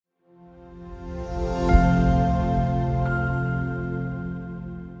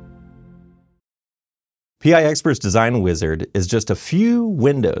PI Expert's Design Wizard is just a few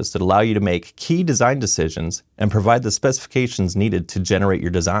windows that allow you to make key design decisions and provide the specifications needed to generate your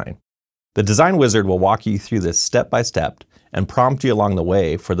design. The Design Wizard will walk you through this step by step and prompt you along the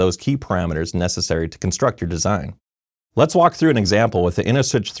way for those key parameters necessary to construct your design. Let's walk through an example with the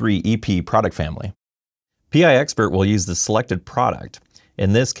InnoSwitch 3 EP product family. PI Expert will use the selected product,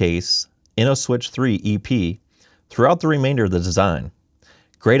 in this case, InnoSwitch 3 EP, throughout the remainder of the design.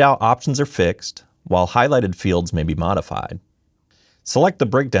 Grayed out options are fixed, while highlighted fields may be modified. Select the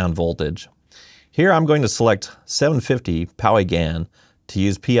breakdown voltage. Here I'm going to select 750 PowiGaN to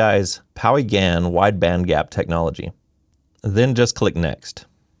use PI's PowiGaN wide bandgap technology. Then just click Next.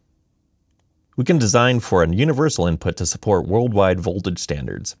 We can design for a universal input to support worldwide voltage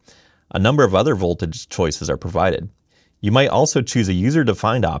standards. A number of other voltage choices are provided. You might also choose a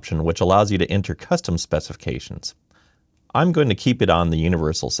user-defined option which allows you to enter custom specifications. I'm going to keep it on the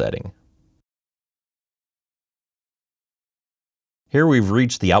universal setting. Here we've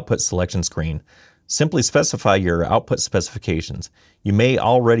reached the output selection screen. Simply specify your output specifications. You may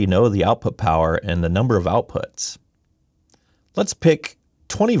already know the output power and the number of outputs. Let's pick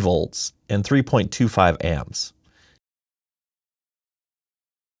 20 volts and 3.25 amps.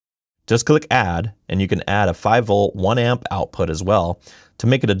 Just click Add, and you can add a 5 volt 1 amp output as well to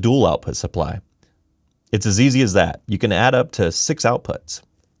make it a dual output supply. It's as easy as that. You can add up to 6 outputs.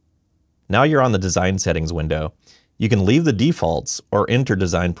 Now you're on the design settings window. You can leave the defaults or enter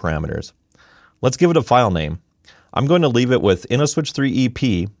design parameters. Let's give it a file name. I'm going to leave it with InnoSwitch 3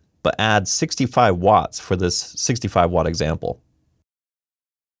 EP, but add 65 watts for this 65 watt example.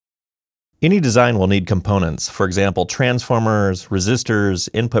 Any design will need components, for example, transformers, resistors,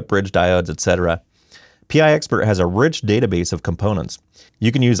 input bridge diodes, etc. PI Expert has a rich database of components.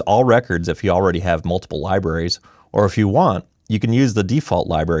 You can use all records if you already have multiple libraries, or if you want, you can use the default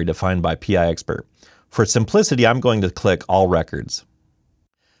library defined by PI Expert. For simplicity, I'm going to click All Records.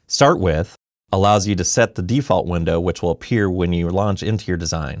 Start With allows you to set the default window which will appear when you launch into your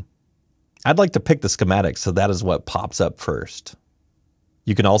design. I'd like to pick the schematic, so that is what pops up first.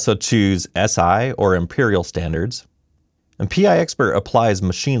 You can also choose SI or Imperial standards. And PI Expert applies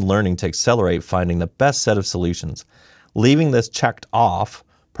machine learning to accelerate finding the best set of solutions. Leaving this checked off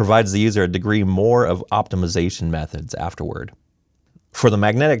provides the user a degree more of optimization methods afterward. For the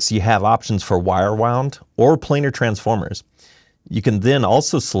magnetics, you have options for wire wound or planar transformers. You can then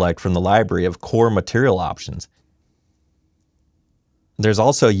also select from the library of core material options. There's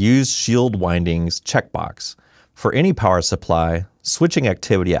also Use Shield Windings checkbox. For any power supply, switching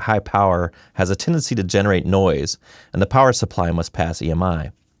activity at high power has a tendency to generate noise, and the power supply must pass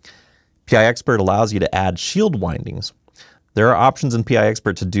EMI. PI Expert allows you to add shield windings. There are options in PI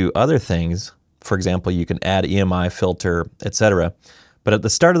Expert to do other things. For example, you can add EMI filter, etc. But at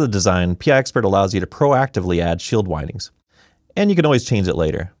the start of the design, PI Expert allows you to proactively add shield windings. And you can always change it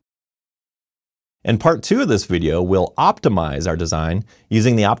later. In part 2 of this video, we'll optimize our design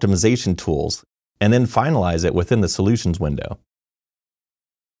using the optimization tools, and then finalize it within the solutions window.